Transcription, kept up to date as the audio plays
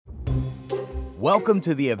Welcome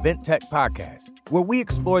to the Event Tech Podcast, where we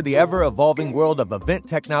explore the ever-evolving world of event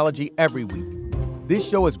technology every week. This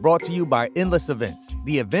show is brought to you by Endless Events,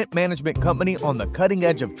 the event management company on the cutting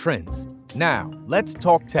edge of trends. Now, let's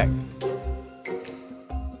talk tech.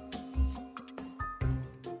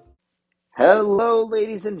 Hello,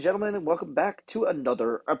 ladies and gentlemen, and welcome back to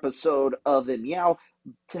another episode of the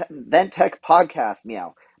Event Tech Podcast.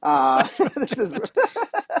 Meow. This is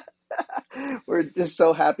We're just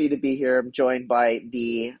so happy to be here. I'm joined by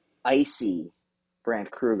the icy Brant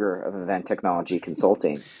Kruger of Event Technology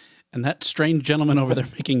Consulting. And that strange gentleman over there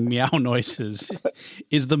making meow noises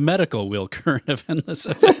is the medical Will Kern of Endless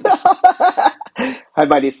Events. I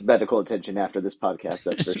might need some medical attention after this podcast,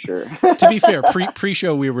 that's for sure. To be fair,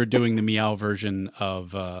 pre-show we were doing the meow version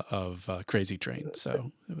of Crazy Train,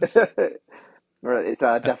 so it was... It's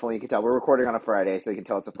definitely, you can tell we're recording on a Friday, so you can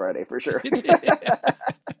tell it's a Friday for sure.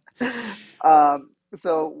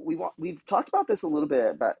 So we've talked about this a little bit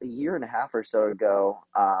about a year and a half or so ago.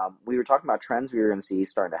 We were talking about trends we were going to see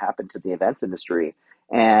starting to happen to the events industry,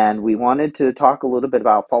 and we wanted to talk a little bit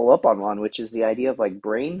about follow up on one, which is the idea of like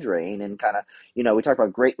brain drain and kind of, we talked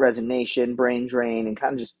about Great Resignation, brain drain, and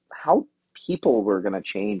kind of just how people were going to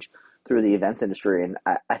change through the events industry. And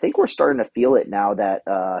I think we're starting to feel it now that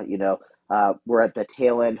we're at the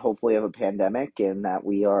tail end, hopefully, of a pandemic, and that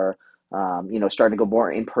we are, starting to go more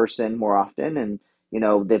in person more often, and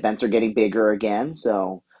the events are getting bigger again.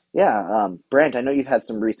 So yeah, Brant, I know you've had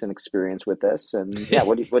some recent experience with this, and yeah,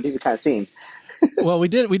 what have you kind of seen? Well, we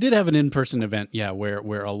did have an in-person event,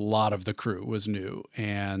 where a lot of the crew was new,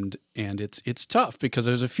 and it's tough because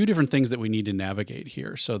there's a few different things that we need to navigate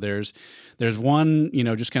here. So there's one,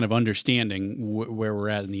 just kind of understanding where we're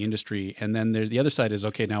at in the industry, and then there's the other side is,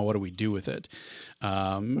 okay, now what do we do with it,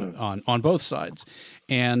 on both sides.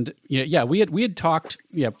 And we had talked,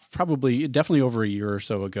 definitely over a year or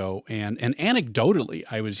so ago, and anecdotally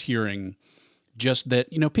I was hearing just that,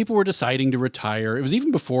 people were deciding to retire. It was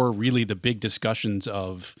even before really the big discussions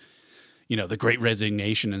of, the Great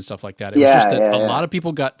Resignation and stuff like that. It was just that a lot of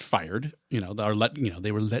people got fired, they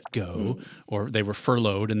were let go, or they were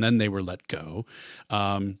furloughed and then they were let go.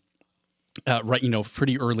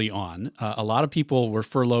 Pretty early on, a lot of people were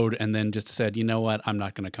furloughed and then just said, you know what, I'm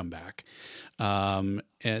not going to come back.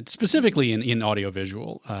 And specifically in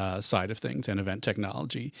audiovisual side of things and event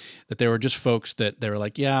technology, that there were just folks that they were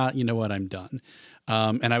like, yeah, you know what, I'm done.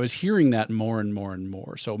 And I was hearing that more and more and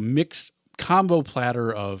more. So mixed combo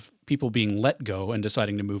platter of people being let go and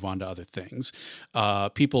deciding to move on to other things,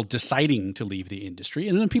 people deciding to leave the industry,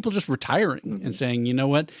 and then people just retiring and saying, you know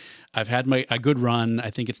what, I've had a good run.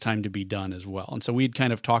 I think it's time to be done as well. And so we'd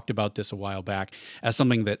kind of talked about this a while back as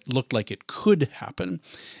something that looked like it could happen.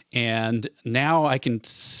 And now I can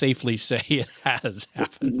safely say it has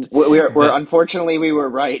happened. Unfortunately, we were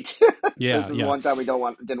right. Yeah. This is one time we didn't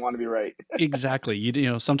want to be right.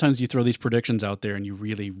 Exactly. Sometimes you throw these predictions out there and you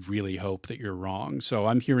really, really hope that you're wrong. So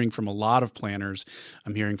I'm hearing from a lot of planners,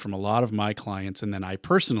 I'm hearing from a lot of my clients, and then I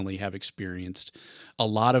personally have experienced a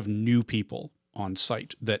lot of new people on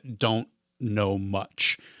site that don't know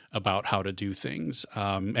much about how to do things.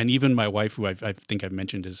 And even my wife, who I think I've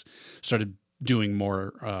mentioned, has started doing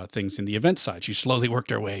more things in the event side. She slowly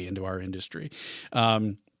worked her way into our industry.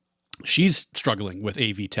 She's struggling with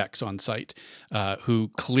AV techs on site who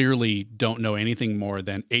clearly don't know anything more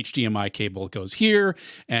than HDMI cable goes here,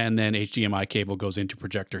 and then HDMI cable goes into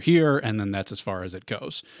projector here, and then that's as far as it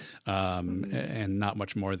goes, and not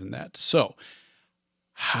much more than that. So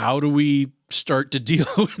how do we start to deal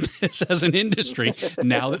with this as an industry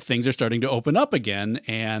now that things are starting to open up again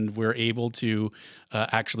and we're able to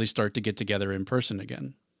actually start to get together in person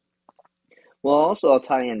again? Well, also I'll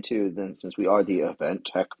tie into then, since we are the Event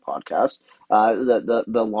Tech Podcast, the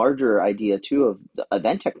larger idea too of the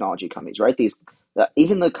event technology companies, right?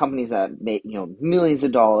 Even the companies that made millions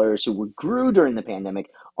of dollars who grew during the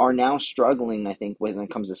pandemic are now struggling, I think, when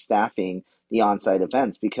it comes to staffing the on-site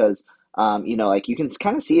events, because like you can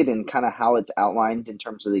kind of see it in kind of how it's outlined in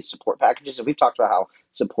terms of these support packages. And we've talked about how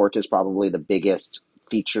support is probably the biggest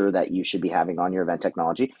feature that you should be having on your event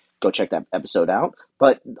technology. Go check that episode out.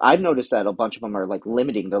 But I've noticed that a bunch of them are like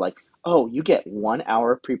limiting. They're like, oh, you get 1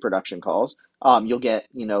 hour of pre-production calls. You'll get,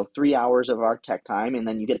 3 hours of our tech time, and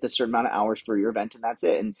then you get this certain amount of hours for your event, and that's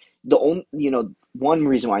it. And the only, one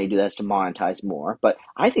reason why you do that is to monetize more. But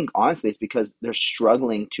I think honestly, it's because they're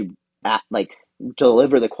struggling to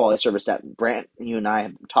deliver the quality of service that Brant, you and I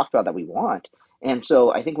have talked about that we want. And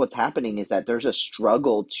so I think what's happening is that there's a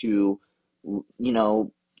struggle to,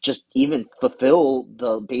 just even fulfill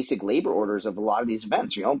the basic labor orders of a lot of these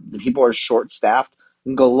events. The people are short staffed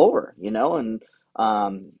and galore, and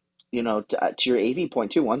to your AV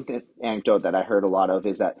point too, anecdote that I heard a lot of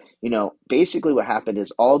is that, basically what happened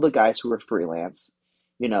is all the guys who were freelance,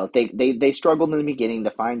 they struggled in the beginning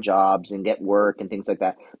to find jobs and get work and things like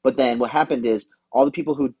that. But then what happened is all the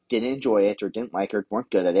people who didn't enjoy it or didn't like it or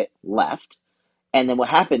weren't good at it left. And then what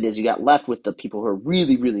happened is you got left with the people who are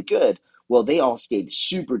really, really good. Well, they all stayed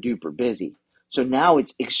super duper busy. So now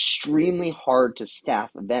it's extremely hard to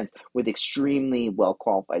staff events with extremely well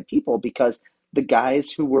qualified people because the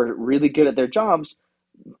guys who were really good at their jobs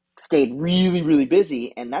stayed really, really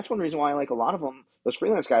busy. And that's one reason why, like, a lot of them, those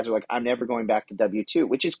freelance guys are like, I'm never going back to W-2,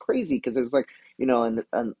 which is crazy because it was like, and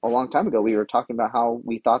a long time ago, we were talking about how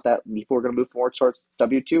we thought that people were going to move more towards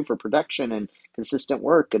W-2 for production and consistent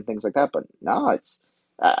work and things like that. But no,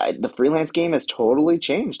 the freelance game has totally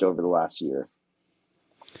changed over the last year.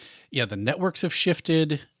 Yeah, the networks have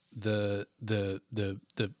shifted. The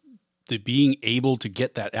being able to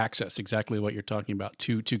get that access, exactly what you're talking about,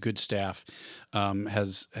 to good staff,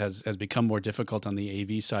 has become more difficult on the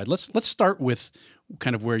AV side. Let's start with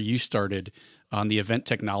kind of where you started on the event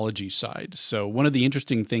technology side. So one of the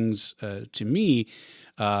interesting things to me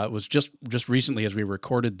was just recently, as we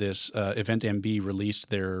recorded this, EventMB released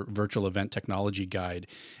their virtual event technology guide,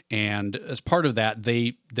 and as part of that,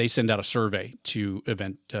 they send out a survey to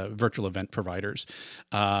virtual event providers,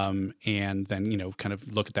 and then kind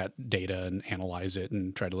of look at that data and analyze it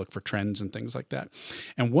and try to look for trends and things like that.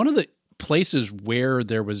 And one of the places where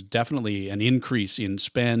there was definitely an increase in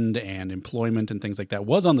spend and employment and things like that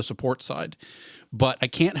was on the support side, but I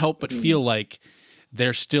can't help but feel like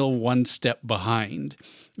they're still one step behind.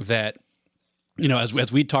 That,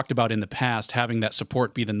 as we talked about in the past, having that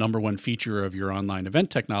support be the number one feature of your online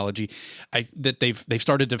event technology, that they've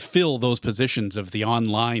started to fill those positions of the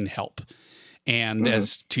online help. And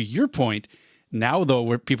as to your point, now though,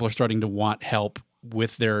 where people are starting to want help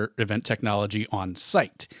with their event technology on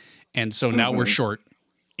site. And so now we're short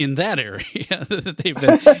in that area. They've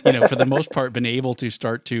been, for the most part, been able to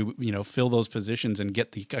start to, fill those positions and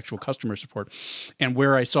get the actual customer support. And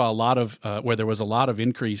where I saw where there was a lot of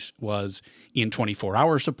increase was in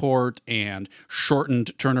 24-hour support and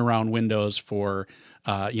shortened turnaround windows for,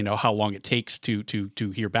 how long it takes to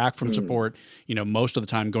hear back from support, most of the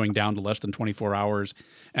time going down to less than 24 hours.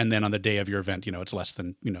 And then on the day of your event, it's less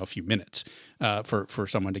than, a few minutes for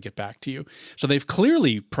someone to get back to you. So they've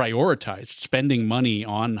clearly prioritized spending money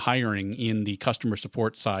on hiring in the customer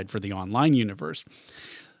support side for the online universe.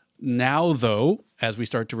 Now, though, as we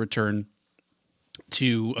start to return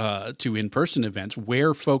to in-person events,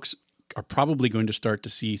 where folks are probably going to start to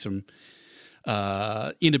see some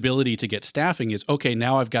inability to get staffing is, okay,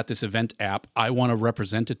 now I've got this event app. I want a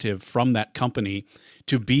representative from that company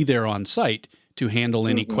to be there on site to handle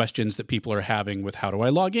any questions that people are having with how do I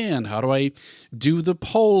log in? How do I do the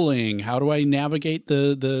polling? How do I navigate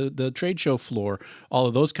the trade show floor? All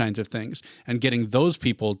of those kinds of things, and getting those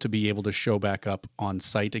people to be able to show back up on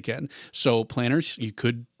site again. So planners, you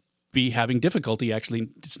could be having difficulty. Actually,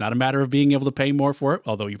 it's not a matter of being able to pay more for it,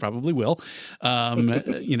 although you probably will. They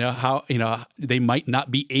might not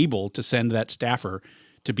be able to send that staffer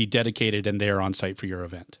to be dedicated and there on site for your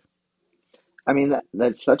event. I mean,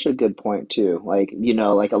 that's such a good point too. Like,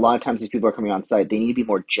 like a lot of times these people are coming on site, they need to be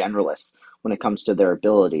more generalists when it comes to their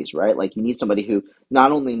abilities, right? Like you need somebody who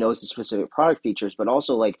not only knows the specific product features, but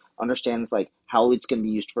also like understands like how it's going to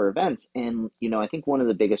be used for events. And, I think one of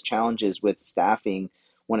the biggest challenges with staffing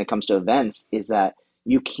when it comes to events is that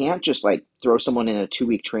you can't just like throw someone in a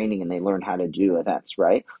 2-week training and they learn how to do events,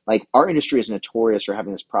 right? Like our industry is notorious for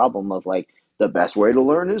having this problem of like, the best way to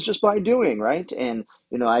learn is just by doing, right? And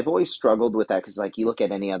I've always struggled with that because like you look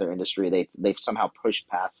at any other industry, they've somehow pushed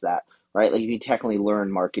past that, right? Like you can technically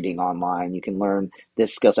learn marketing online, you can learn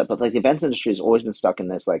this skill set, but like the events industry has always been stuck in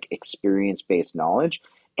this like experience-based knowledge.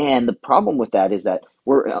 And the problem with that is that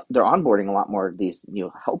they're onboarding a lot more of these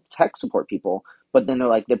help tech support people, but then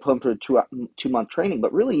they put them through a 2-month training,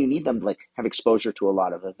 but really you need them to like have exposure to a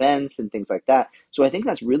lot of events and things like that. So I think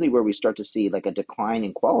that's really where we start to see like a decline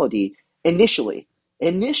in quality initially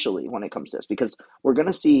when it comes to this, because we're going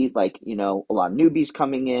to see like a lot of newbies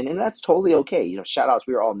coming in, and that's totally okay. Shout outs,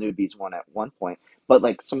 we were all newbies at one point, but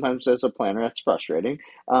like sometimes as a planner that's frustrating,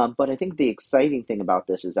 but I think the exciting thing about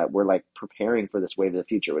this is that we're like preparing for this wave of the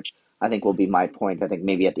future, which I think will be my point. I think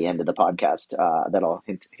maybe at the end of the podcast that I'll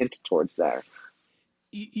hint towards there.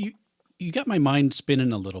 You got my mind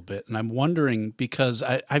spinning a little bit, and I'm wondering because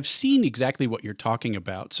I've seen exactly what you're talking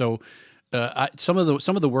about. So some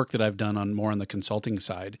of the work that I've done on the consulting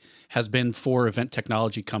side has been for event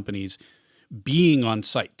technology companies being on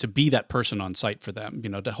site, to be that person on site for them,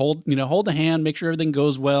 to hold the hand, make sure everything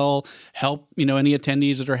goes well, help, any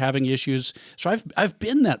attendees that are having issues. So I've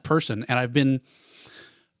been that person, and I've been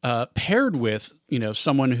paired with,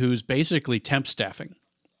 someone who's basically temp staffing.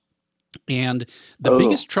 And the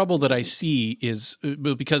biggest trouble that I see is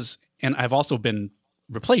because, and I've also been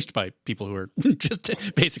replaced by people who are just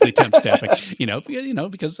basically temp staffing,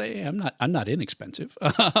 because hey, I'm not inexpensive.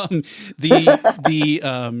 And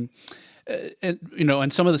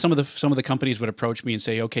some of the companies would approach me and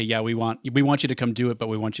say, okay, yeah, we want you to come do it, but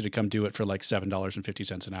we want you to come do it for like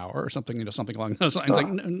 $7.50 an hour or something, something along those lines. Like,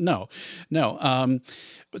 no.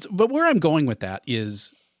 But where I'm going with that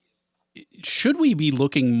is, should we be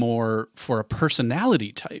looking more for a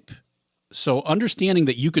personality type? So understanding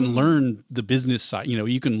that you can learn the business side,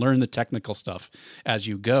 you can learn the technical stuff as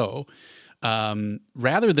you go,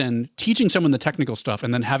 rather than teaching someone the technical stuff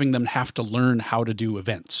and then having them have to learn how to do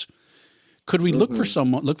events. Could we look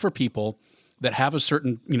for people that have a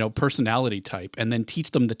certain, personality type, and then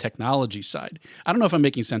teach them the technology side? I don't know if I'm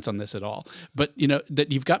making sense on this at all, but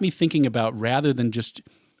that you've got me thinking about, rather than just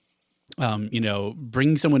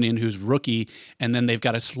bringing someone in who's rookie and then they've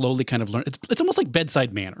got to slowly kind of learn. It's almost like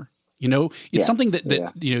bedside manner. It's something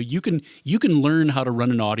that you can learn how to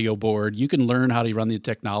run an audio board. You can learn how to run the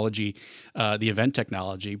technology, the event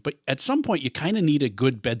technology. But at some point, you kind of need a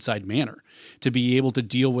good bedside manner to be able to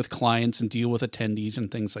deal with clients and deal with attendees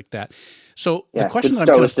and things like that. So the question that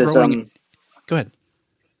I'm kind of throwing. Go ahead.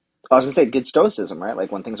 I was going to say good stoicism, right?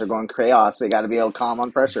 Like when things are going chaos, they got to be able to calm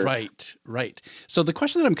on pressure. Right. So the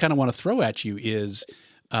question that I'm kind of want to throw at you is,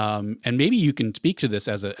 and maybe you can speak to this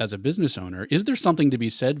as a business owner, is there something to be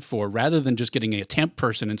said for, rather than just getting a temp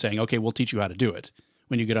person and saying, okay, we'll teach you how to do it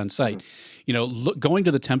when you get on site, going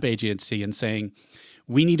to the temp agency and saying,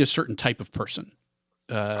 we need a certain type of person,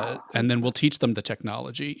 and then we'll teach them the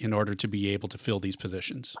technology in order to be able to fill these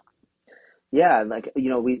positions. Yeah, like,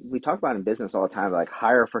 we talk about in business all the time, like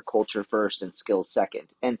hire for culture first and skills second.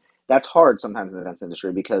 And that's hard sometimes in the events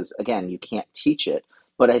industry because, again, you can't teach it.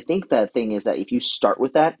 But I think the thing is that if you start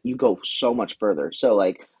with that, you go so much further. So,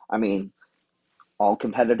 all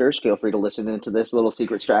competitors, feel free to listen into this little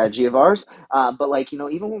secret strategy of ours. But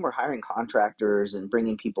even when we're hiring contractors and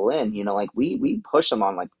bringing people in, we push them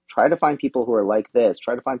on, try to find people who are like this,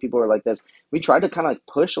 try to find people who are like this. We try to kind of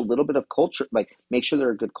push a little bit of culture, make sure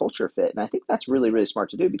they're a good culture fit. And I think that's really, really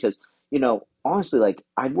smart to do because, honestly,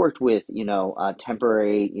 I've worked with,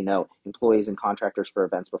 temporary, employees and contractors for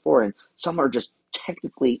events before, and some are just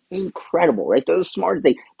technically incredible, right? They're smart.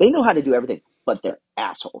 They know how to do everything, but they're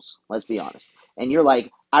assholes. Let's be honest. And you're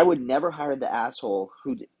like, I would never hire the asshole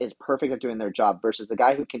who is perfect at doing their job versus the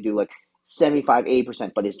guy who can do 75,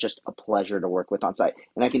 80%, but it's just a pleasure to work with on site.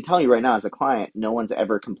 And I can tell you right now, as a client, no one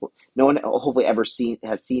hopefully ever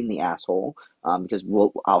has seen the asshole, because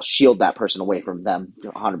I'll shield that person away from them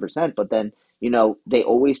 100%. But then, they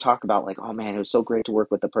always talk about oh man, it was so great to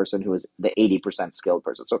work with the person who is the 80% skilled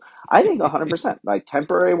person. So I think 100%,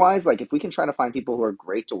 temporary wise, if we can try to find people who are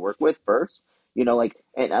great to work with first, and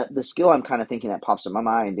the skill I'm kind of thinking that pops in my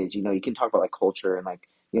mind is, you can talk about culture and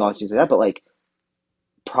all these things like that, but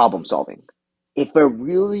problem solving. If they're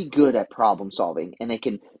really good at problem solving and they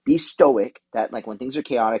can be stoic, that when things are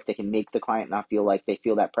chaotic, they can make the client not feel like they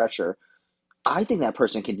feel that pressure. I think that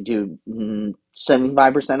person can do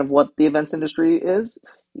 75% of what the events industry is.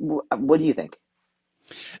 What do you think?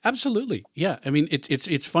 Absolutely. Yeah. I mean,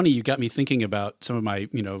 it's funny. You got me thinking about some of my,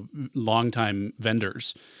 longtime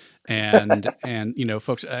vendors and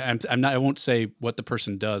folks, I won't say what the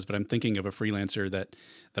person does, but I'm thinking of a freelancer that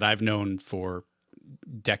I've known for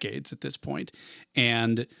decades at this point.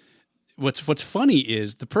 And what's funny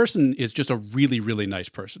is the person is just a really, really nice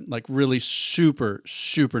person, really super,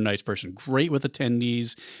 super nice person, great with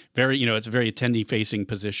attendees, very, it's a very attendee facing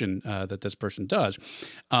position that this person does.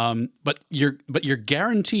 But you're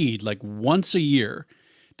guaranteed once a year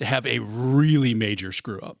to have a really major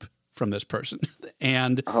screw up from this person.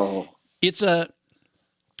 And it's a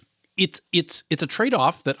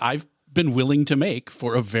trade-off that I've been willing to make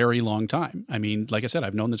for a very long time. I mean, like I said,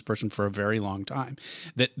 I've known this person for a very long time.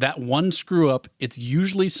 That one screw up, it's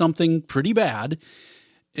usually something pretty bad.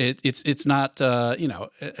 It's not, I'm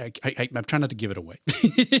trying not to give it away.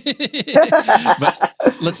 But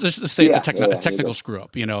let's just say it's a technical screw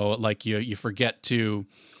up, you forget to...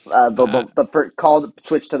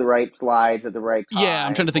 switch to the right slides at the right time. Yeah,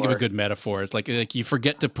 I'm trying to think of a good metaphor. It's like you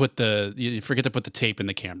forget to put the tape in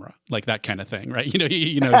the camera, that kind of thing, right?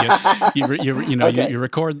 You're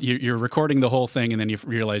recording the whole thing, and then you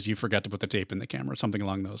realize you forgot to put the tape in the camera, something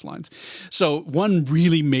along those lines. So one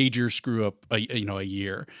really major screw up, a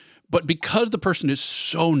year. But because the person is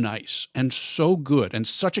so nice and so good and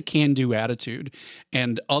such a can-do attitude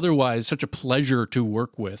and otherwise such a pleasure to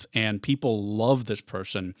work with, and people love this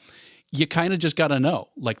person, you kind of just got to know,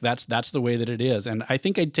 like that's the way that it is. And I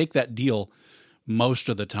think I'd take that deal most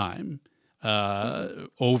of the time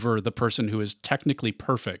over the person who is technically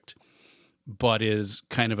perfect but is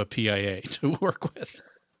kind of a PIA to work with.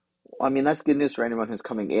 I mean, that's good news for anyone who's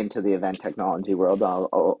coming into the event technology world.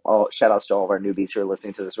 I'll shout outs to all of our newbies who are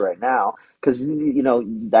listening to this right now, because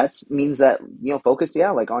that means that focus,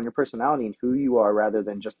 like on your personality and who you are rather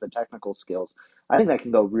than just the technical skills. I think that can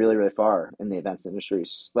go really, really far in the events industry.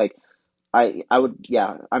 Like, I would,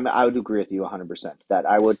 I would agree with you 100% that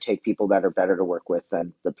I would take people that are better to work with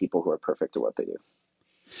than the people who are perfect at what they do.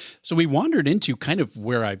 So we wandered into kind of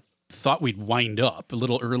where I thought we'd wind up a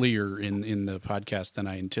little earlier in the podcast than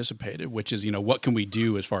I anticipated, which is, what can we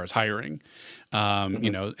do as far as hiring?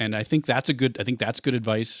 And I think that's good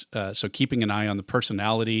advice. So keeping an eye on the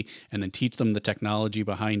personality and then teach them the technology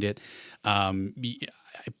behind it. I'm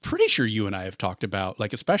pretty sure you and I have talked about,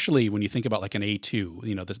 like, especially when you think about like an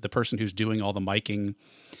A2, the person who's doing all the miking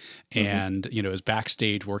and, is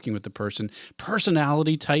backstage working with the person.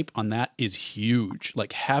 Personality type on that is huge.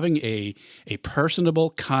 Like having a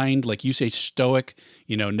personable, kind, like you say, stoic,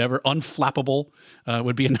 never unflappable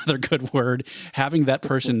would be another good word. Having that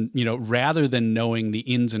person, rather than knowing the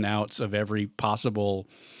ins and outs of every possible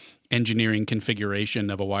engineering configuration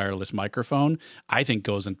of a wireless microphone, I think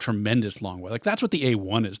goes a tremendous long way. Like that's what the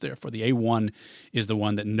A1 is there for. The A1 is the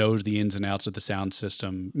one that knows the ins and outs of the sound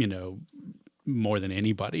system, more than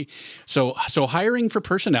anybody. So hiring for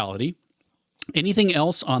personality. Anything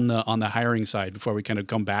else on the hiring side before we kind of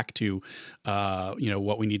come back to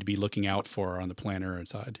what we need to be looking out for on the planner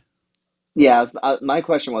side? Yeah, my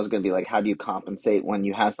question was going to be like, how do you compensate when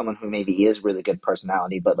you have someone who maybe is really good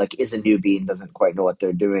personality, but like is a newbie and doesn't quite know what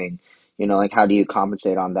they're doing? Like how do you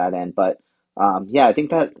compensate on that end? But I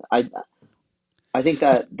think that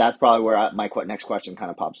that's probably where my next question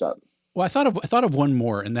kind of pops up. Well, I thought of one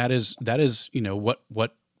more, and that is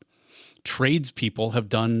what tradespeople have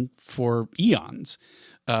done for eons,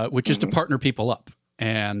 which is to partner people up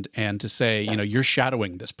and to say, you're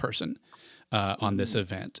shadowing this person on this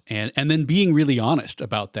event, and then being really honest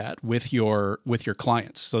about that with your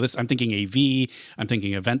clients. So I'm thinking AV, I'm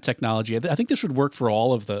thinking event technology. I think this would work for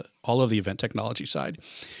all of the event technology side,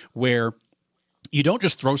 where you don't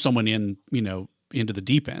just throw someone in, into the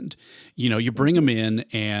deep end. You bring them in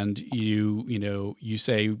and you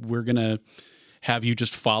say, we're going to have you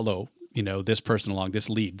just follow, this person along, this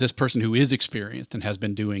lead, this person who is experienced and has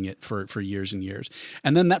been doing it for years and years.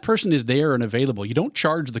 And then that person is there and available. You don't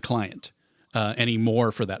charge the client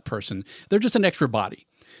anymore for that person. They're just an extra body.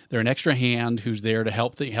 They're an extra hand who's there to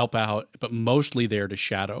help out, but mostly there to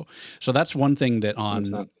shadow. So that's one thing that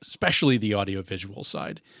on especially the audiovisual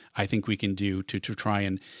side, I think we can do to try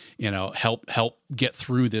and help get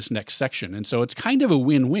through this next section. And so it's kind of a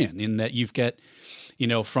win-win in that you've got,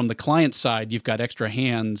 from the client side, you've got extra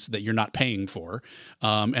hands that you're not paying for,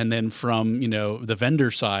 and then from the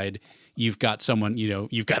vendor side, you've got someone,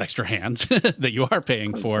 you've got extra hands that you are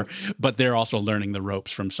paying for, but they're also learning the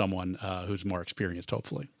ropes from someone who's more experienced,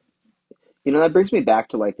 hopefully. That brings me back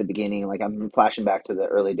to like the beginning. Like I'm flashing back to the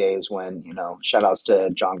early days when, shout outs to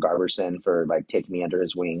John Garberson for like taking me under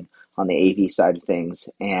his wing on the AV side of things.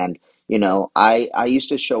 And, I used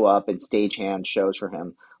to show up and stagehand shows for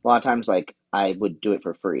him. A lot of times, like I would do it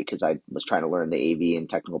for free because I was trying to learn the AV and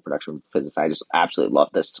technical production physics. I just absolutely love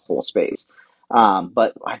this whole space.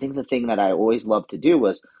 But I think the thing that I always loved to do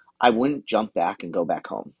was I wouldn't jump back and go back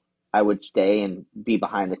home. I would stay and be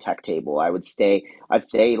behind the tech table. I'd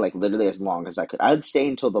stay like literally as long as I could. I would stay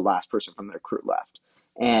until the last person from their crew left.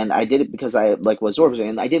 And I did it because I like was Zorba,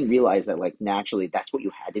 and I didn't realize that like naturally that's what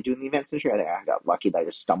you had to do in the events industry. I got lucky that I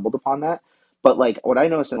just stumbled upon that. But like what I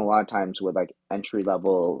noticed in a lot of times with like entry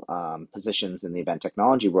level positions in the event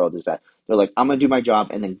technology world is that they're like, I'm gonna do my job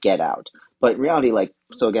and then get out. But in reality, like,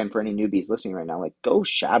 so again, for any newbies listening right now, like go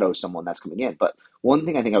shadow someone that's coming in. But one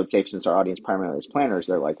thing I think I would say, since our audience primarily is planners,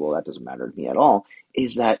 they're like, well, that doesn't matter to me at all,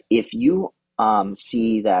 is that if you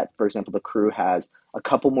see that, for example, the crew has a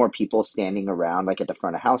couple more people standing around, like at the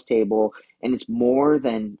front of house table, and it's more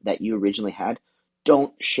than that you originally had,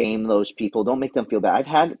 don't shame those people. Don't make them feel bad. I've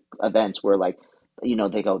had events where like,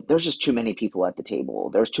 they go, there's just too many people at the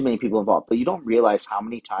table. There's too many people involved. But you don't realize how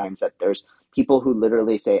many times that there's people who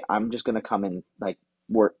literally say, I'm just going to come and like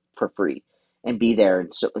work for free and be there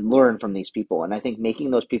and learn from these people. And I think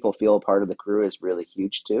making those people feel a part of the crew is really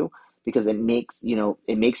huge too, because it makes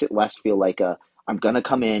it less feel like I'm going to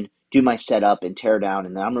come in, do my setup and tear down,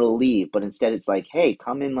 and then I'm going to leave. But instead it's like, hey,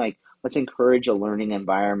 come in, like, let's encourage a learning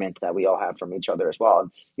environment that we all have from each other as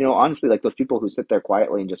well. And, honestly, like those people who sit there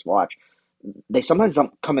quietly and just watch, they sometimes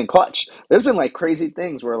don't come in clutch. There's been like crazy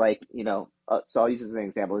things where like, so I'll use this as an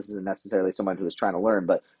example. This isn't necessarily someone who was trying to learn,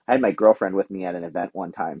 but I had my girlfriend with me at an event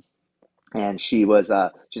one time, and she's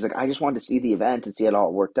like, I just wanted to see the event and see it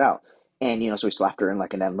all worked out. And, so we slapped her in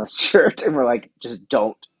like an endless shirt and we're like, just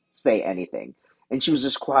don't say anything. And she was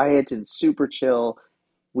just quiet and super chill.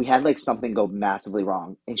 We had like something go massively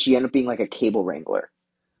wrong, and she ended up being like a cable wrangler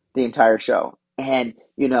the entire show. And,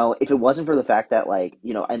 if it wasn't for the fact that like,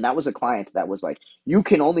 and that was a client that was like, you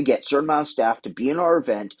can only get certain amount of staff to be in our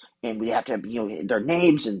event, and we have to have, their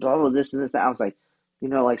names and blah, blah, this and this. And I was like,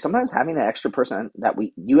 like sometimes having that extra person that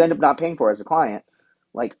you end up not paying for as a client,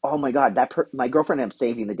 like, oh my God, my girlfriend ended up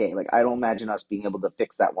saving the day. Like, I don't imagine us being able to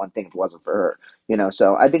fix that one thing if it wasn't for her,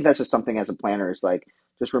 So I think that's just something as a planner is like,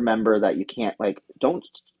 just remember that you can't like, don't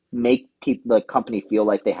make the company feel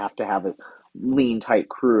like they have to have a lean tight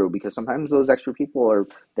crew, because sometimes those extra people are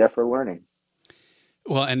there for learning.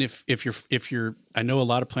 Well, and if you're, I know a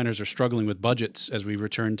lot of planners are struggling with budgets as we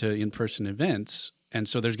return to in-person events, and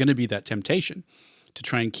so there's going to be that temptation to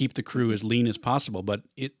try and keep the crew as lean as possible. But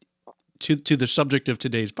to the subject of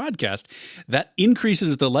today's podcast, that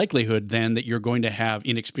increases the likelihood then that you're going to have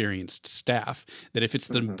inexperienced staff. That if it's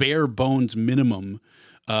the bare bones minimum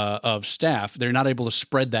of staff, they're not able to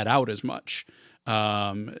spread that out as much.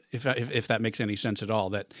 If that makes any sense at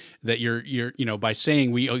all, that you're by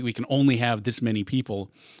saying we can only have this many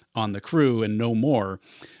people on the crew and no more,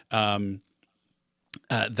 that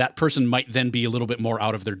person might then be a little bit more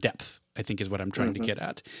out of their depth, I think is what I'm trying to get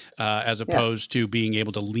at, as opposed to being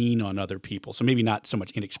able to lean on other people. So maybe not so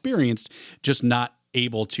much inexperienced, just not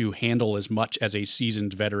able to handle as much as a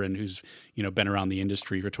seasoned veteran who's been around the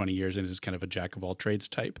industry for 20 years and is kind of a jack of all trades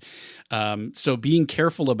type. So being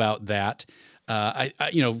careful about that.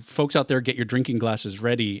 Folks out there, get your drinking glasses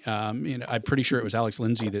ready. I'm pretty sure it was Alex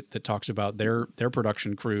Lindsay that talks about their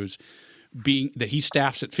production crews being that he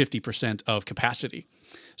staffs at 50% of capacity.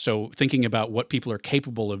 So thinking about what people are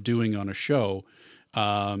capable of doing on a show,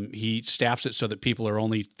 he staffs it so that people are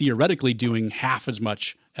only theoretically doing half as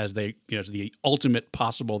much as they, as the ultimate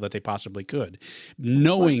possible that they possibly could,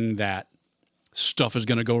 knowing that stuff is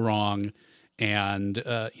going to go wrong. And,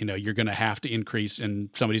 you're going to have to increase, and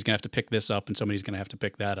somebody's going to have to pick this up and somebody's going to have to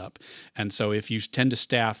pick that up. And so if you tend to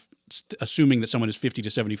staff, assuming that someone is 50 to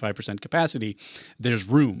 75% capacity, there's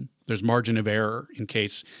margin of error in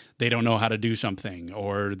case they don't know how to do something,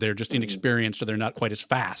 or they're just inexperienced, so they're not quite as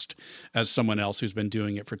fast as someone else who's been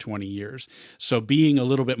doing it for 20 years. So being a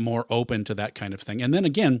little bit more open to that kind of thing. And then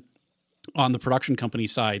again, on the production company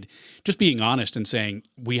side, just being honest and saying,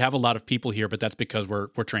 we have a lot of people here, but that's because we're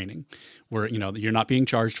training. You're not being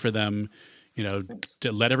charged for them,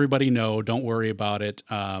 to let everybody know, don't worry about it.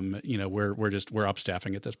 We're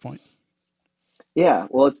upstaffing at this point. Yeah,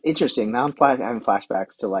 well, it's interesting. Now I'm having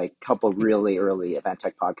flashbacks to like a couple really early Event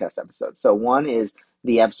Tech podcast episodes. So one is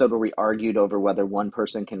the episode where we argued over whether one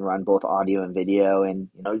person can run both audio and video, and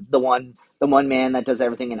the one man that does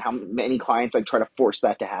everything, and how many clients like try to force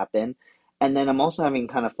that to happen. And then I'm also having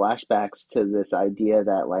kind of flashbacks to this idea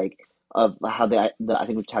that like of how I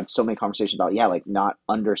think we've had so many conversations about like not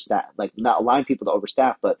understaff, like not allowing people to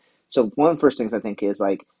overstaff. But so one of the first things I think is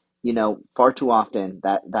like far too often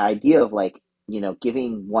that the idea of like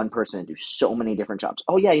giving one person to do so many different jobs.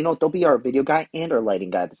 Oh yeah, they'll be our video guy and our lighting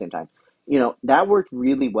guy at the same time. That worked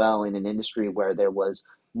really well in an industry where there was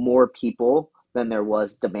more people than there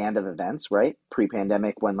was demand of events, right?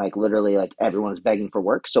 Pre-pandemic, when like literally like everyone was begging for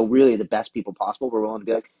work. So really the best people possible were willing to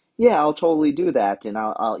be like, yeah, I'll totally do that. And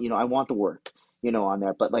I'll I want the work, on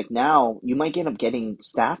there. But like now you might end up getting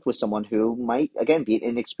staffed with someone who might, again, be an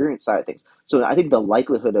inexperienced side of things. So I think the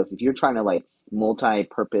likelihood of, if you're trying to like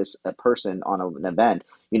multi-purpose a person on an event,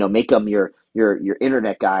 make them your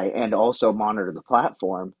internet guy and also monitor the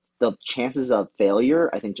platform, the chances of failure,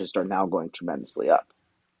 I think, just are now going tremendously up.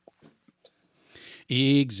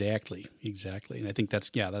 Exactly. And I think that's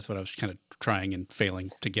what I was kind of trying and failing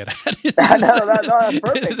to get at. No, that's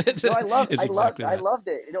perfect. No, I loved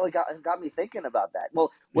it. It got me thinking about that. Well,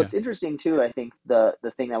 what's interesting too, I think the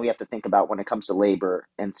thing that we have to think about when it comes to labor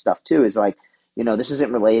and stuff too is like, this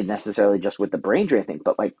isn't related necessarily just with the brain drain thing,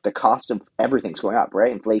 but like the cost of everything's going up,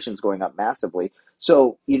 right? Inflation's going up massively.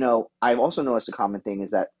 So, I've also noticed a common thing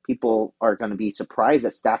is that people are going to be surprised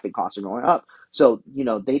that staffing costs are going up. So,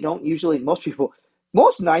 they don't usually,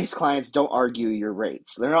 most nice clients don't argue your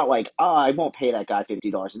rates. They're not like, I won't pay that guy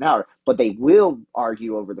 $50 an hour, but they will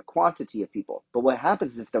argue over the quantity of people. But what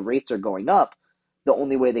happens if the rates are going up? the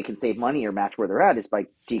only way they can save money or match where they're at is by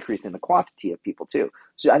decreasing the quantity of people too.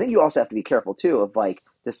 So I think you also have to be careful too of like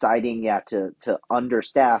deciding, yeah, to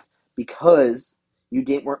understaff because you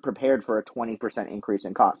didn't weren't prepared for a 20% increase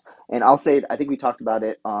in cost. And I'll say, I think we talked about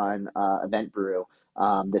it on Event Brew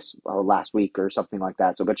this last week or something like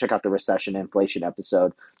that. So go check out the recession inflation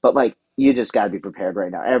episode. But like, you just got to be prepared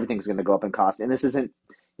right now. Everything's going to go up in cost, and this isn't,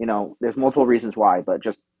 there's multiple reasons why, but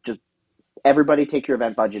just everybody take your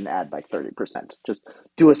event budget and add like 30%. Just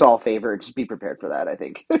do us all a favor. Just be prepared for that, I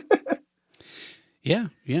think. Yeah,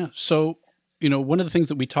 yeah. So, one of the things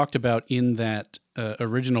that we talked about in that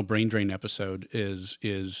original Brain Drain episode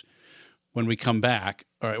is when we come back,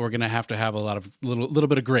 all right, we're going to have a little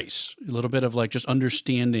bit of grace, a little bit of like just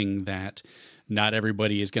understanding that not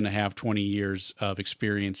everybody is going to have 20 years of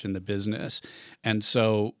experience in the business. And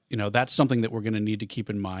so, that's something that we're going to need to keep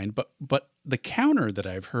in mind. But the counter that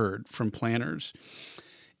I've heard from planners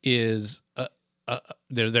is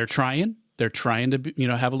they're trying. They're trying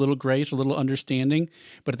to, have a little grace, a little understanding,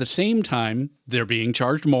 but at the same time, they're being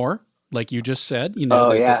charged more, like you just said.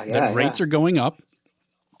 Oh yeah, The yeah, yeah. rates are going up.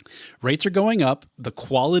 Rates are going up. The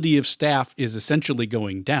quality of staff is essentially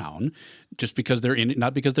going down, just because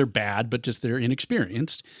not because they're bad, but just they're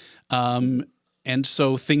inexperienced, and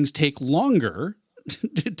so things take longer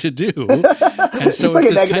to do, and so It's like a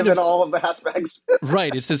this negative in all of the aspects.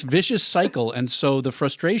 right. It's this vicious cycle, and so the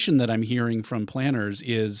frustration that I'm hearing from planners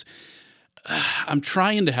is, I'm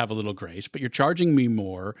trying to have a little grace, but you're charging me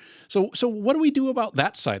more. So what do we do about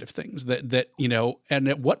that side of things? And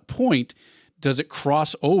at what point does it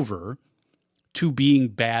cross over to being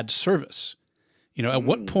bad service? At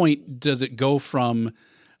what point does it go from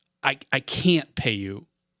I can't pay you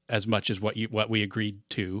as much as what we agreed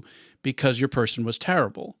to because your person was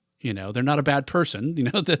terrible. They're not a bad person.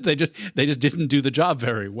 That they just didn't do the job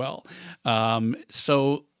very well.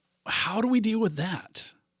 So how do we deal with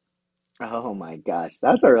that? Oh my gosh,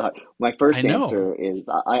 that's my I first know. answer is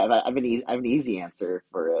I have an easy answer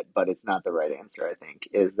for it, but it's not the right answer. I think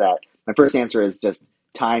is that my first answer is just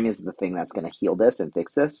time is the thing that's going to heal this and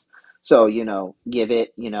fix this. So give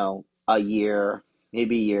it a year,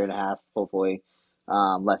 maybe a year and a half, hopefully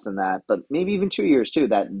less than that, but maybe even 2 years too.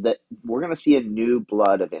 That we're going to see a new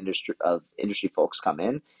blood of industry folks come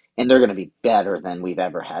in, and they're going to be better than we've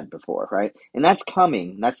ever had before, right? And that's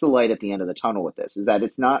coming. That's the light at the end of the tunnel with this. Is that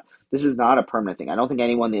it's not this is not a permanent thing. I don't think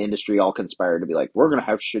anyone in the industry all conspired to be like, we're going to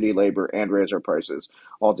have shitty labor and raise our prices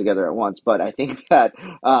all together at once. But I think that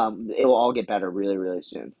it will all get better really, really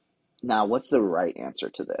soon. Now, what's the right answer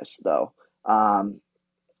to this, though?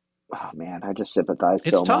 Oh man, I just sympathize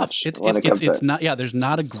It's so tough. much It's when it's it it's comes it's to not. Yeah, there's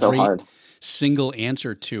not a it's so great hard. single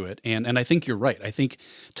answer to it, and I think you're right. I think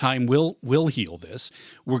time will heal this.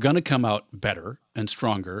 We're going to come out better and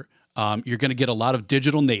stronger. You're going to get a lot of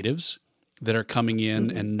digital natives that are coming in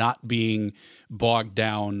Hmm. and not being bogged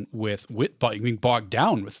down being bogged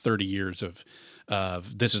down with 30 years of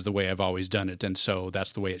this is the way I've always done it, and so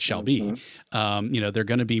that's the way it shall be. Hmm. They're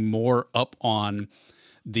going to be more up on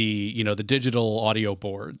the digital audio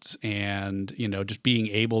boards and just being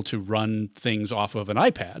able to run things off of an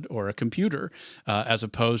iPad or a computer as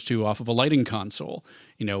opposed to off of a lighting console.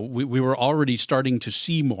 We were already starting to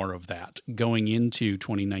see more of that going into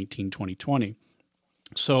 2019, 2020.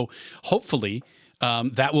 So hopefully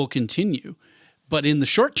that will continue. But in the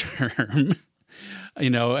short term,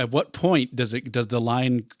 at what point does the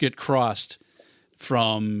line get crossed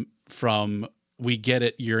from we get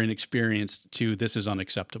it, you're inexperienced, to this is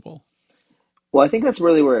unacceptable? Well, I think that's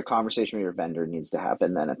really where a conversation with your vendor needs to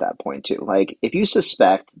happen then at that point too. Like if you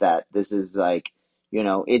suspect that this is like,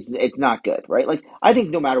 it's not good, right? Like I think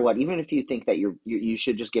no matter what, even if you think that you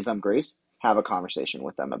should just give them grace, have a conversation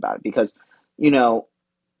with them about it because, you know,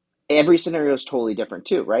 every scenario is totally different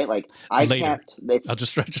too, right? Like I Later. can't it's I'll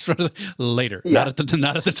just later, not yeah. at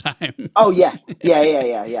the time. Oh yeah, yeah, yeah,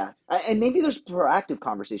 yeah, yeah. And maybe there's proactive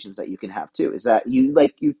conversations that you can have too. Is that you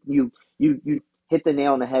like you hit the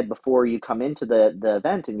nail on the head before you come into the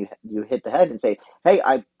event, and you hit the head and say, hey,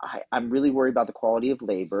 I'm really worried about the quality of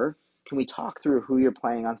labor. Can we talk through who you're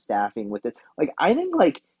planning on staffing with it? Like I think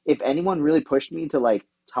like if anyone really pushed me to like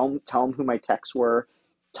tell them who my techs were,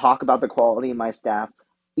 talk about the quality of my staff,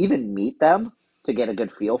 even meet them to get a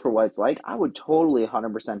good feel for what it's like, I would totally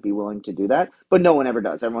 100% be willing to do that. But no one ever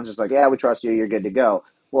does. Everyone's just like, yeah, we trust you. You're good to go.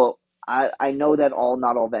 Well, I know that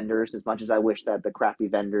not all vendors, as much as I wish that the crappy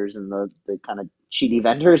vendors and the kind of cheaty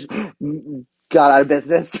vendors got out of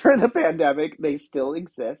business during the pandemic, they still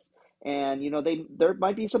exist. And, there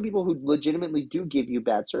might be some people who legitimately do give you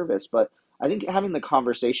bad service, but I think having the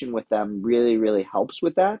conversation with them really, really helps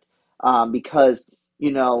with that. Because,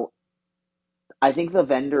 you know, I think the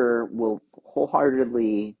vendor will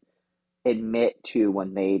wholeheartedly admit to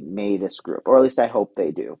when they made a screw up, or at least I hope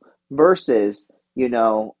they do. Versus,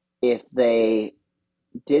 if they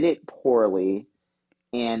did it poorly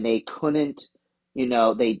and they couldn't,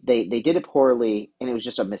 they did it poorly and it was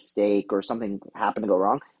just a mistake or something happened to go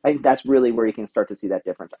wrong. I think that's really where you can start to see that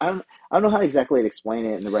difference. I don't know how exactly to explain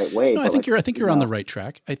it in the right way, No, but I think you're on the right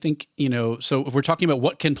track. I think, so if we're talking about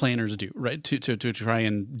what can planners do, right, to try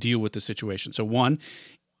and deal with the situation. So one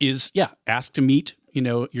is, ask to meet,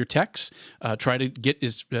 your techs, try to get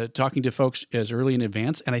talking to folks as early in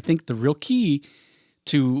advance. And I think the real key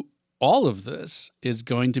to all of this is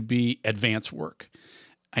going to be advance work.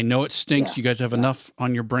 I know it stinks. Yeah, You guys have enough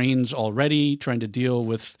on your brains already trying to deal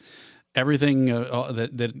with everything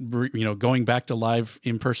that going back to live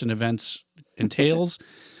in-person events entails.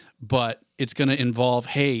 But it's going to involve,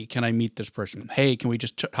 hey, can I meet this person? Hey, can we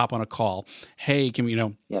just hop on a call? Hey, can we,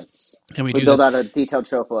 yes. can we We do build this? out a detailed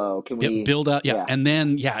show flow. Can we Build out, Yeah. and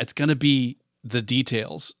then it's going to be the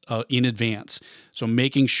details in advance. So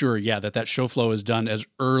making sure, that show flow is done as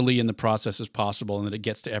early in the process as possible, and that it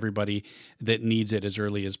gets to everybody that needs it as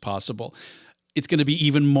early as possible. It's going to be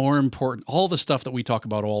even more important. All the stuff that we talk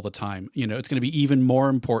about all the time, it's going to be even more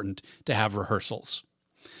important to have rehearsals.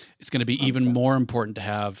 It's going to be even 100%. more important to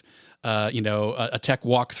have, a tech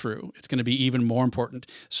walkthrough. It's going to be even more important.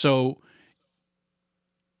 So,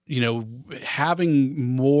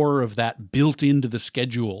 having more of that built into the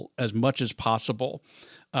schedule as much as possible,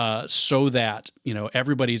 so that,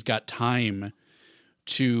 everybody's got time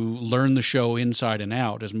to learn the show inside and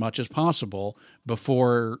out as much as possible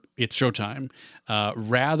before it's showtime,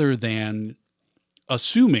 rather than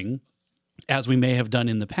assuming, as we may have done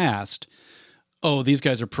in the past, oh, these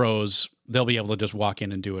guys are pros, they'll be able to just walk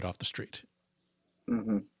in and do it off the street.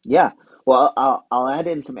 Yeah. Well, I'll add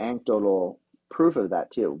in some anecdotal proof of that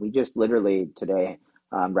too. We just literally today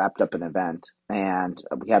wrapped up an event, and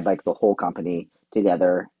we had like the whole company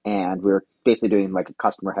together, and we were basically doing like a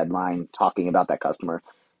customer headline talking about that customer.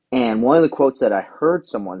 And one of the quotes that I heard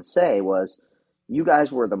someone say was, "You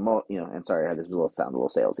guys were the most, and sorry, this will sound a little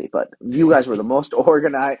salesy, but you guys were the most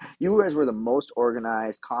organized. You guys were the most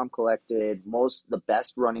organized, calm, collected, the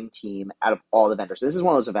best running team out of all the vendors." This is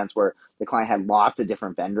one of those events where the client had lots of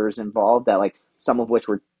different vendors involved, that like some of which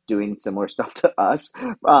were doing similar stuff to us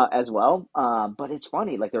as well. But it's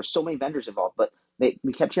funny, like there's so many vendors involved, but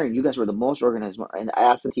we kept hearing you guys were the most organized. And I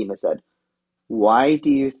asked the team, I said, "Why do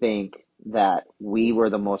you think that we were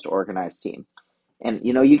the most organized team?" And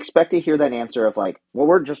you expect to hear that answer of like, "Well,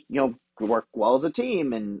 we're just we work well as a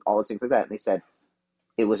team and all those things like that." And they said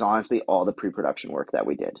it was honestly all the pre-production work that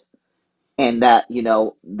we did. And that,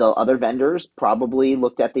 the other vendors probably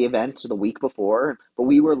looked at the event the week before, but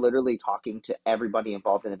we were literally talking to everybody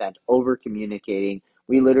involved in the event, over communicating.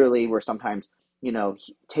 We literally were sometimes,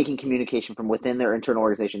 taking communication from within their internal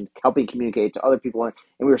organization, helping communicate to other people. And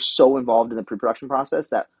we were so involved in the pre-production process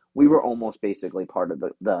that we were almost basically part of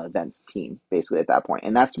the events team, basically at that point.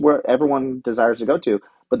 And that's where everyone desires to go to.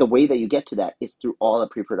 But the way that you get to that is through all the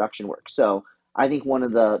pre-production work. So I think one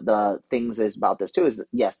of the things is about this too is that,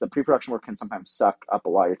 yes, the pre-production work can sometimes suck up a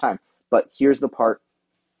lot of your time. But here's the part,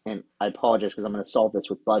 and I apologize because I'm going to solve this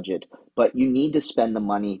with budget, but you need to spend the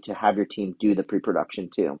money to have your team do the pre-production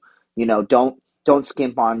too. Don't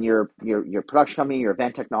skimp on your production company, your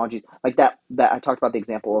event technologies like that. That I talked about the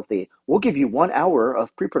example of we'll give you 1 hour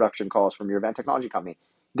of pre-production calls from your event technology company.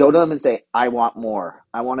 Go to them and say, "I want more.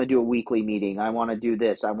 I want to do a weekly meeting. I want to do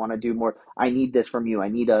this. I want to do more. I need this from you. I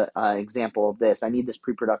need a example of this. I need this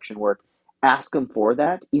pre-production work." Ask them for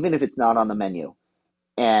that, even if it's not on the menu.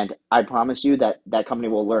 And I promise you that that company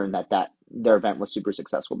will learn that their event was super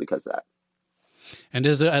successful because of that. And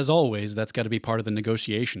as always, that's got to be part of the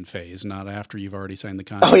negotiation phase, not after you've already signed the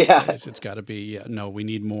Oh contract yeah, phase. It's got to be, no, we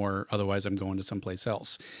need more, otherwise I'm going to someplace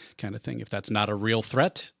else, kind of thing. If that's not a real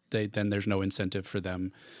threat, then there's no incentive for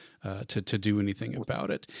them to do anything about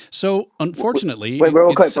it. So unfortunately, wait,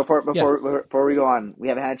 real quick yeah, before we go on, we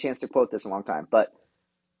haven't had a chance to quote this in a long time, but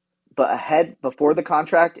ahead before the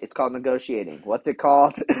contract, it's called negotiating. What's it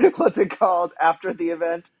called? What's it called after the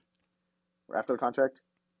event or after the contract?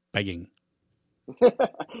 begging.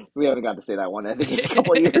 We haven't got to say that one, I think, in a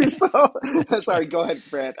couple of years. So That's sorry, right. go ahead,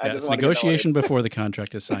 Brant. I Yeah, just it's want to get that one negotiation before the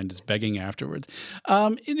contract is signed, is begging afterwards.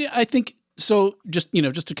 I think so. Just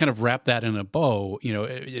to kind of wrap that in a bow,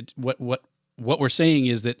 what we're saying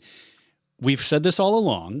is that we've said this all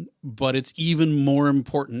along, but it's even more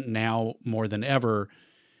important now more than ever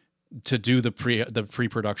to do the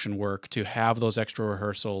pre-production work, to have those extra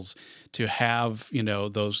rehearsals, to have,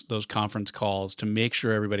 those conference calls, to make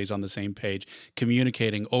sure everybody's on the same page,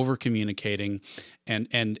 communicating, over communicating,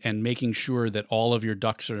 and making sure that all of your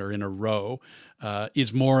ducks are in a row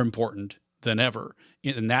is more important than ever.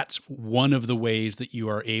 And that's one of the ways that you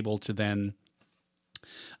are able to then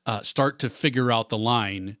start to figure out the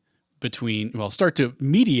line start to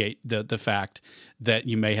mediate the fact that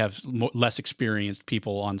you may have less experienced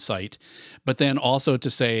people on site, but then also to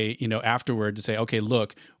say, afterward to say, okay,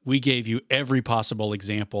 look, we gave you every possible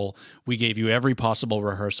example. We gave you every possible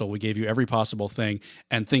rehearsal. We gave you every possible thing,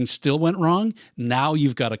 and things still went wrong. Now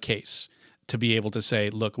you've got a case to be able to say,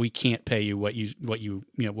 look, we can't pay you what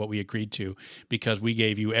we agreed to, because we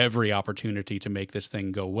gave you every opportunity to make this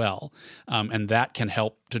thing go well. And that can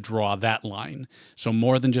help to draw that line. So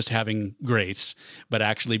more than just having grace, but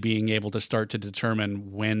actually being able to start to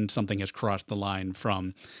determine when something has crossed the line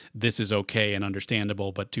from this is okay and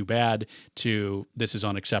understandable, but too bad, to this is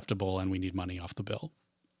unacceptable and we need money off the bill.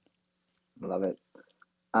 Love it.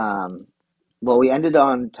 Well, we ended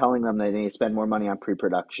on telling them they need to spend more money on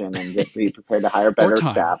pre-production and just be prepared to hire better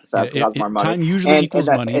staff. So that's costs more money. Time usually equals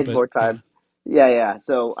money, and but more time. Yeah.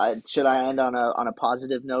 So should I end on a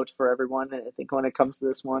positive note for everyone? I think when it comes to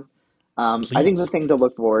this one, I think the thing to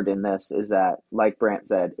look forward in this is that, like Brant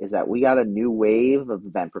said, is that we got a new wave of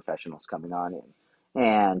event professionals coming on in,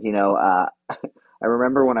 and I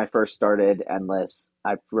remember when I first started Endless,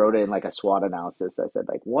 I wrote in like a SWOT analysis. I said,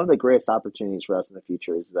 like, one of the greatest opportunities for us in the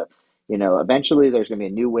future is that, eventually there's going to be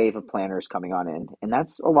a new wave of planners coming on in. And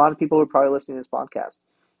that's a lot of people who are probably listening to this podcast.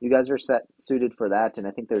 You guys are suited for that. And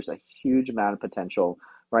I think there's a huge amount of potential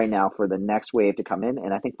right now for the next wave to come in.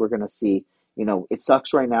 And I think we're going to see, it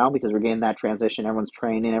sucks right now because we're getting that transition. Everyone's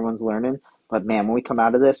training, everyone's learning. But man, when we come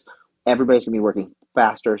out of this, everybody's going to be working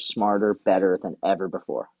faster, smarter, better than ever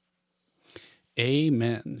before.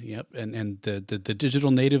 Amen. Yep. And the digital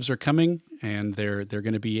natives are coming, and they're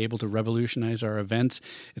going to be able to revolutionize our events.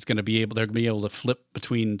 They're going to be able to flip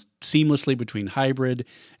seamlessly between hybrid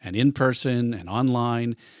and in-person and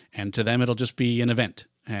online. And to them, it'll just be an event.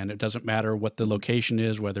 And it doesn't matter what the location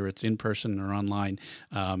is, whether it's in person or online.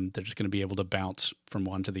 They're just going to be able to bounce from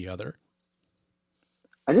one to the other.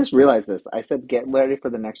 I just realized this. I said get ready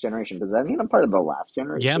for the next generation. Does that mean I'm part of the last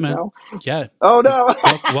generation? Yeah, man. Now? Yeah. Oh, no.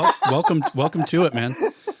 Welcome to it, man.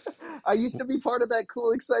 I used to be part of that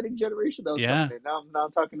cool, exciting generation that was coming in. Now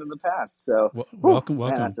I'm talking in the past. So welcome.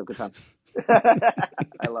 Man, that's a good time.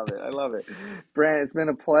 I love it. Brant, it's been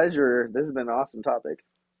a pleasure. This has been an awesome topic.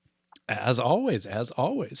 As always.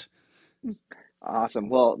 Awesome.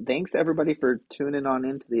 Well, thanks everybody for tuning on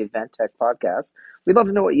into the Event Tech Podcast. We'd love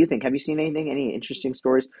to know what you think. Have you seen any interesting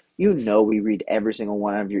stories? We read every single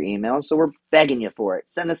one of your emails, so we're begging you for it.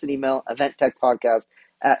 Send us an email,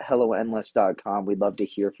 eventtechpodcast@helloendless.com. We'd love to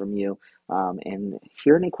hear from you and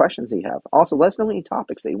hear any questions that you have. Also, let us know any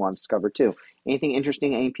topics that you want us to cover too. Anything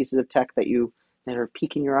interesting, any pieces of tech that are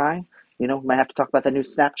piquing your eye? Might have to talk about the new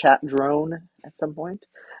Snapchat drone at some point.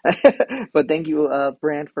 But thank you,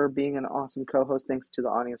 Brant, for being an awesome co-host. Thanks to the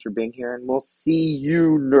audience for being here. And we'll see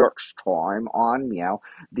you next time on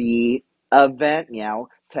the Event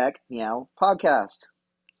Tech Podcast.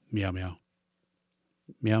 Meow, meow.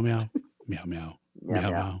 Meow, meow. Meow, meow.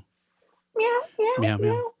 Meow, meow. Meow,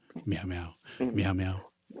 meow. Meow, meow. Meow, meow.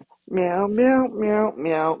 Meow, meow, meow,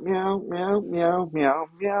 meow, meow, meow, meow, meow,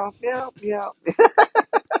 meow, meow, meow.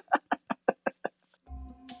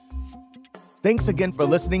 Thanks again for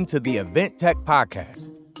listening to the Event Tech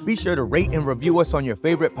Podcast. Be sure to rate and review us on your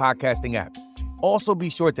favorite podcasting app. Also,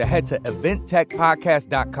 be sure to head to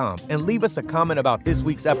eventtechpodcast.com and leave us a comment about this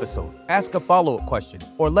week's episode, ask a follow-up question,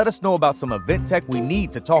 or let us know about some event tech we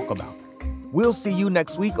need to talk about. We'll see you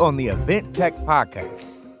next week on the Event Tech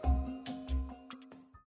Podcast.